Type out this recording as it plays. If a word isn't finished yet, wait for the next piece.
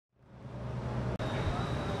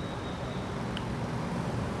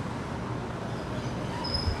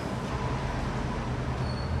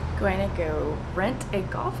Going to go rent a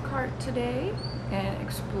golf cart today and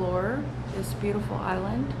explore this beautiful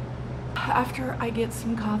island after I get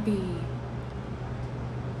some coffee.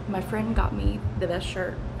 My friend got me the best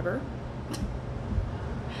shirt ever.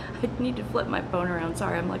 I need to flip my phone around.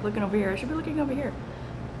 Sorry, I'm like looking over here. I should be looking over here.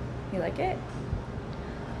 You like it?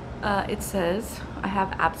 It says, I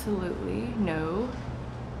have absolutely no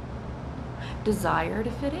desire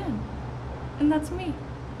to fit in. And that's me,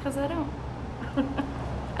 because I don't.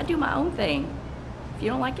 I do my own thing. If you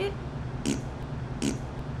don't like it. Oh,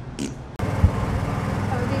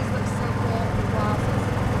 these look so cool. The glasses.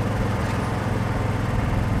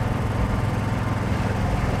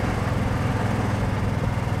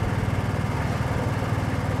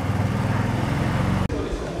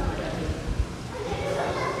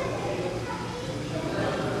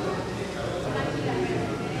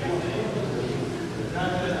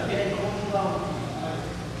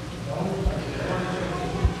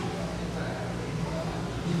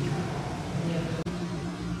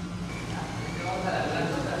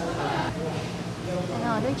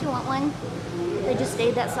 Don't you want one? They just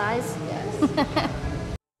stayed that size? Yes.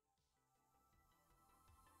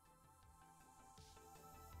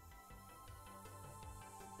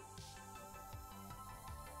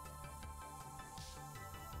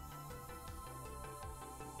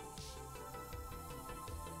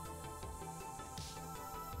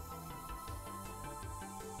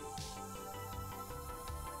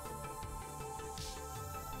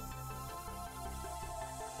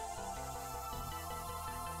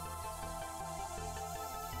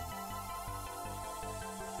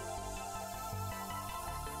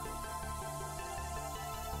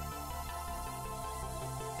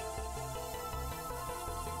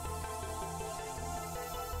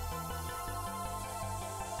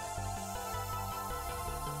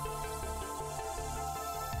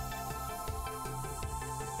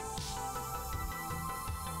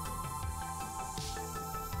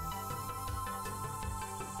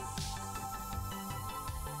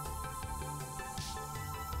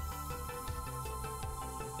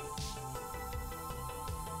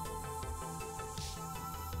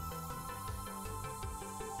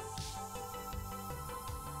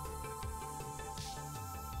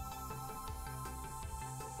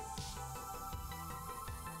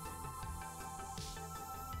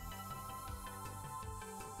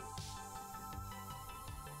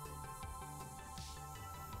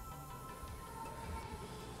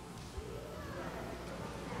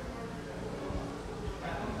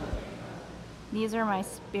 These are my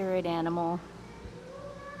spirit animal.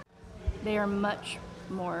 They are much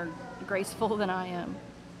more graceful than I am.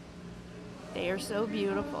 They are so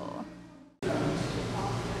beautiful.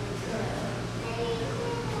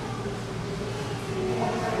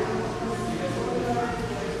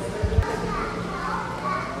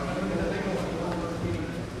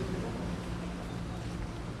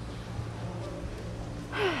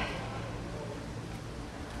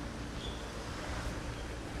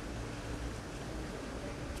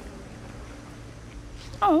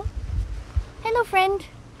 Oh, hello friend. Do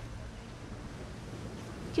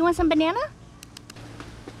you want some banana?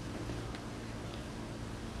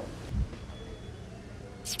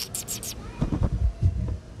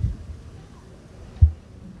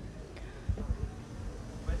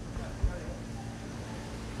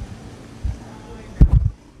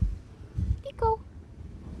 Pico.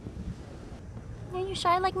 Are you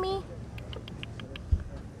shy like me?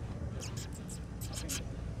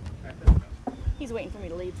 He's waiting for me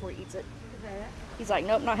to leave before he eats it. He's like,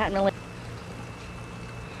 nope, not having to leave.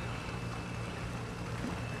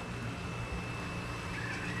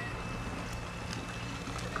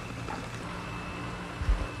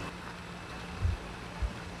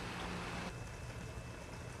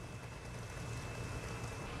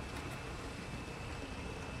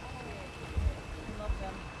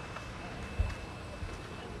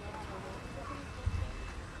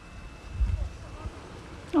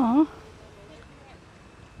 Aw.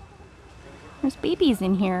 There's babies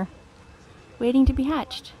in here, waiting to be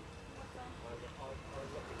hatched.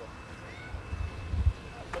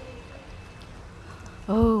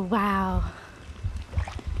 Oh, wow.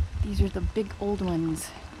 These are the big old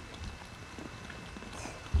ones.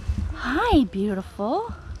 Hi,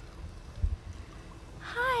 beautiful.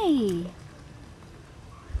 Hi.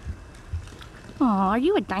 Aw, are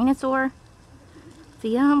you a dinosaur?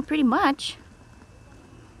 Yeah, pretty much.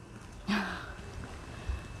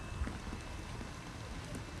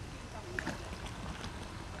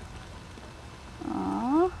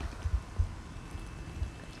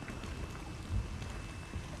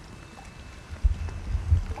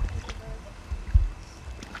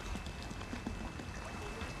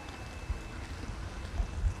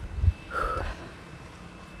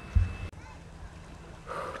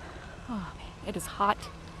 Oh man, it is hot.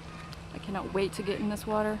 I cannot wait to get in this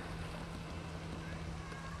water.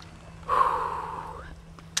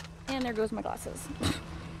 And there goes my glasses.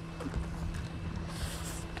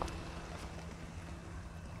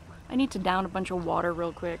 I need to down a bunch of water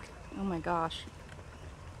real quick. Oh my gosh.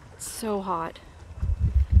 It's so hot.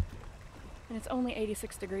 And it's only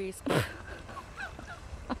 86 degrees.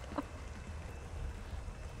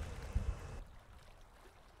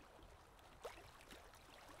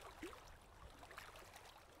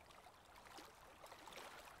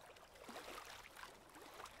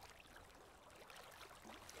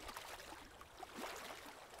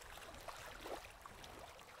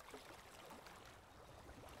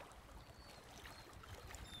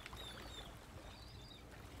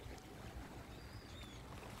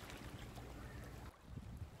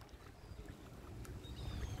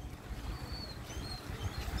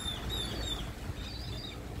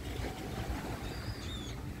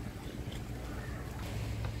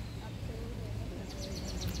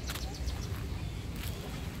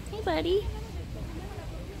 Hey, buddy.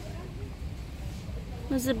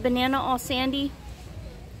 Was the banana all sandy?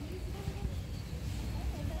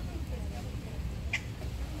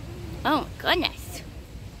 Oh, goodness.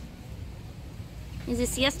 Is it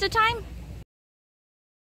siesta time?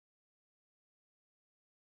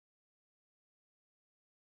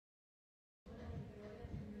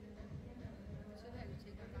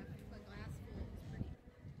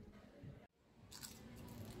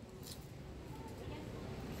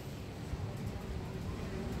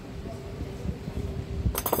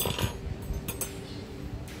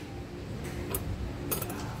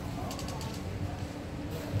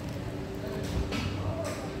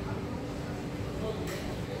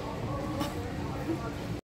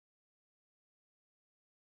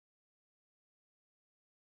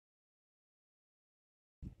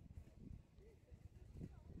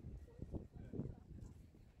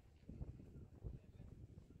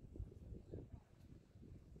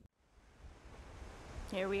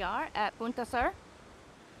 Here we are at Punta Sur.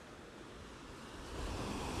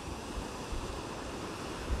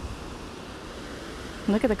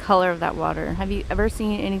 Look at the color of that water. Have you ever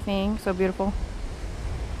seen anything so beautiful?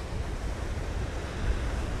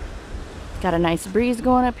 Got a nice breeze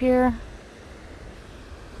going up here.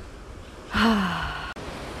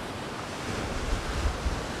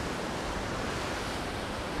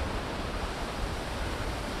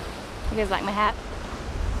 You guys like my hat?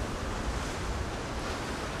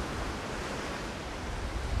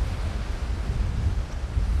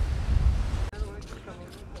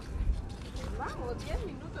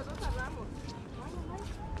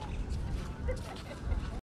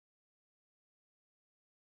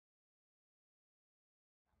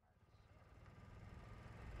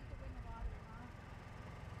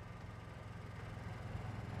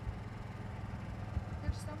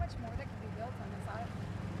 So much more that can be built on this island.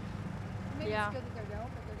 Maybe Yeah. it's good that they're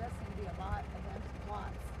built, but there does seem to be a lot of them.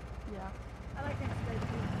 Lots. Yeah. I like Interstate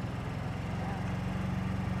too.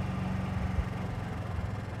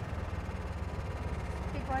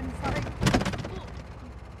 Keep going, sorry.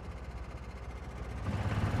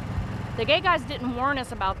 The gay guys didn't warn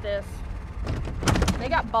us about this. They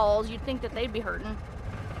got balls. You'd think that they'd be hurting.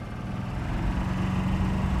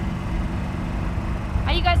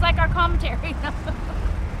 How you guys like our commentary?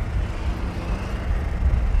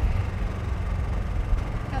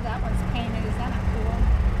 How that one's painted. Is that not cool?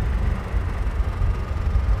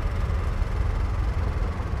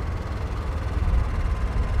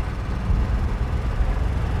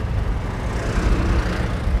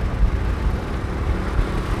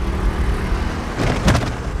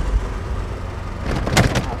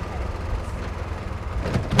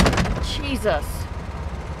 Jesus.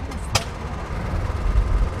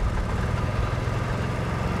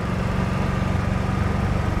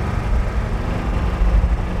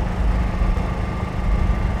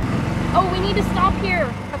 Oh, we need to stop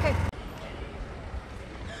here. Okay.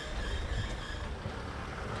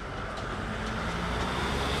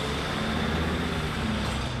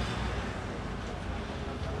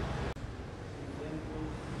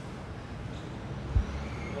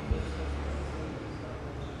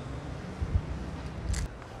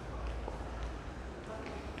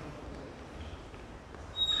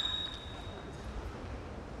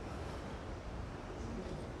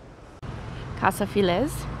 Casa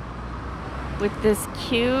Files with this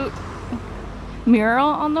cute mural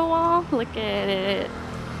on the wall. Look at it.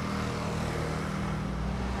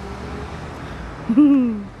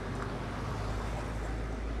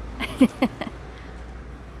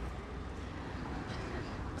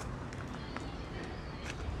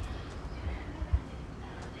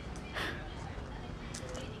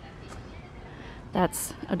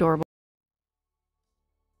 That's adorable.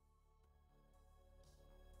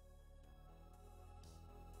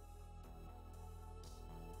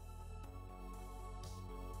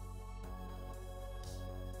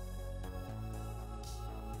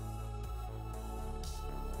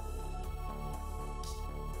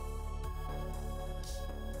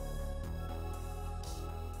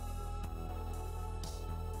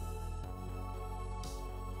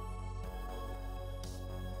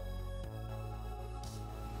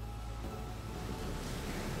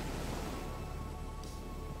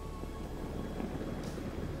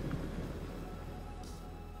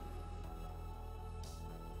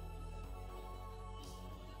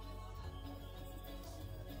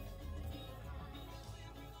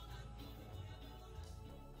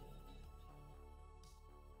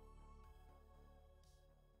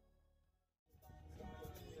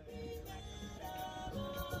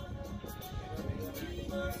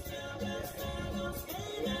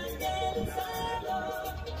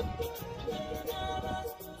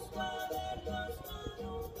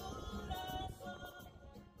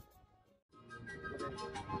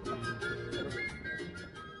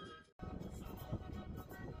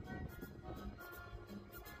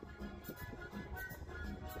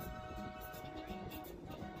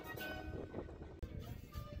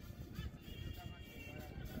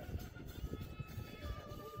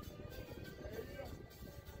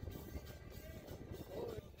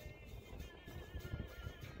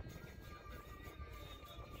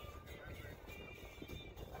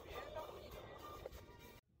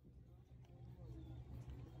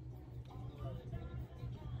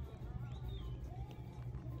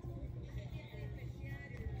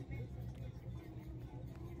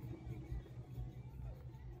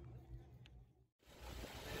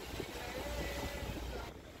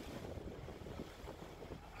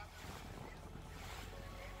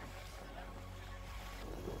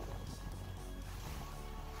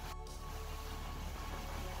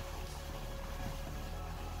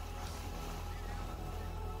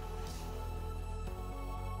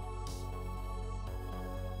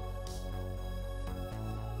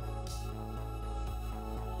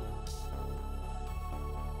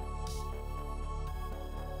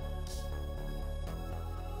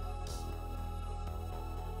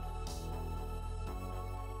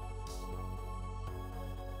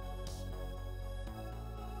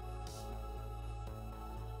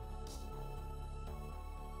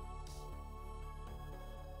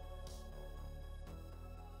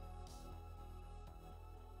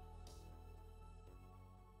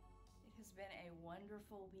 Been a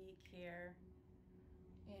wonderful week here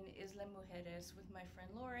in Isla Mujeres with my friend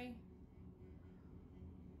Lorrie.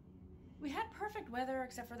 We had perfect weather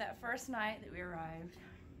except for that first night that we arrived,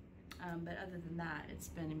 but other than that, it's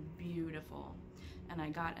been beautiful, and I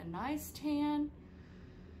got a nice tan.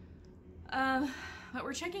 But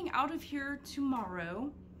we're checking out of here tomorrow.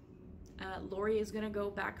 Lorrie is gonna go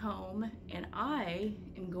back home, and I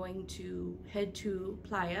am going to head to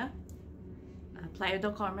Playa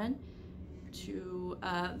del Carmen, to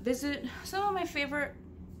visit some of my favorite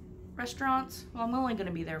restaurants. Well, I'm only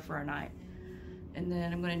gonna be there for a night, and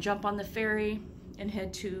then I'm gonna jump on the ferry and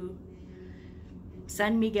head to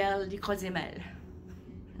San Miguel de Cozumel.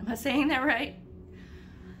 Am I saying that right?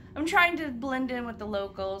 I'm trying to blend in with the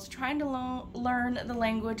locals, trying to learn the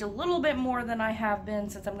language a little bit more than I have been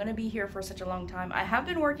since I'm gonna be here for such a long time. I have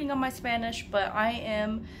been working on my Spanish, but I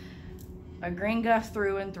am a gringa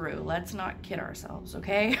through and through. Let's not kid ourselves,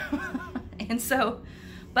 okay? And so,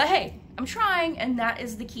 but hey, I'm trying, and that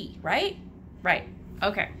is the key, right? Right,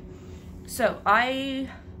 okay. So I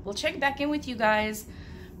will check back in with you guys,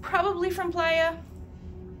 probably from Playa.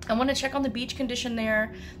 I want to check on the beach condition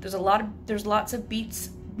there. There's lots of beach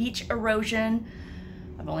erosion.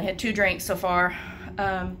 I've only had 2 drinks so far.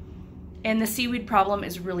 And the seaweed problem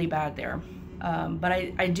is really bad there. But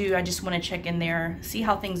I just want to check in there, see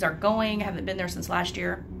how things are going. I haven't been there since last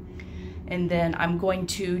year. And then I'm going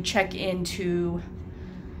to check into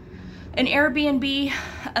an Airbnb,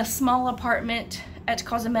 a small apartment at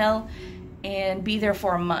Cozumel, and be there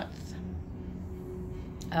for a month.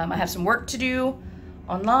 I have some work to do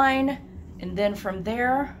online, and then from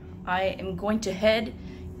there, I am going to head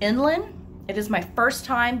inland. It is my first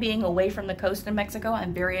time being away from the coast in Mexico.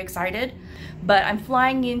 I'm very excited, but I'm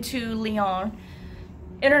flying into Leon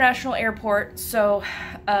International Airport, so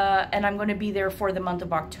and I'm going to be there for the month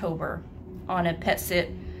of October on a pet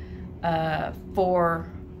sit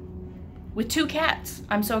with 2 cats.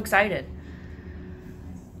 I'm so excited.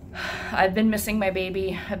 I've been missing my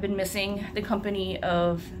baby. I've been missing the company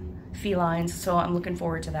of felines, so I'm looking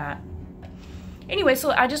forward to that. Anyway,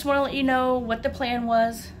 so I just want to let you know what the plan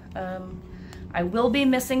was. I will be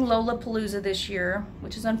missing Lollapalooza this year,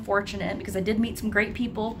 which is unfortunate because I did meet some great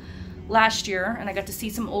people last year and I got to see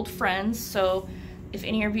some old friends. So if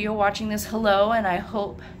any of you are watching this, hello, and I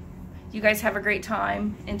hope you guys have a great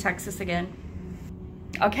time in Texas again.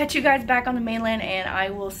 I'll catch you guys back on the mainland and I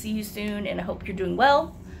will see you soon, and I hope you're doing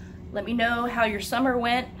well. Let me know how your summer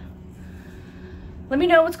went. Let me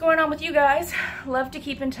know what's going on with you guys. Love to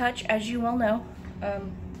keep in touch, as you all know.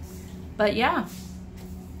 But yeah,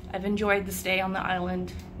 I've enjoyed the stay on the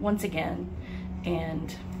island once again,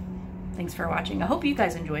 and thanks for watching. I hope you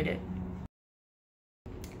guys enjoyed it.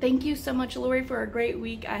 Thank you so much, Lorrie, for a great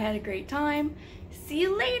week. I had a great time. See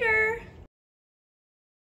you later.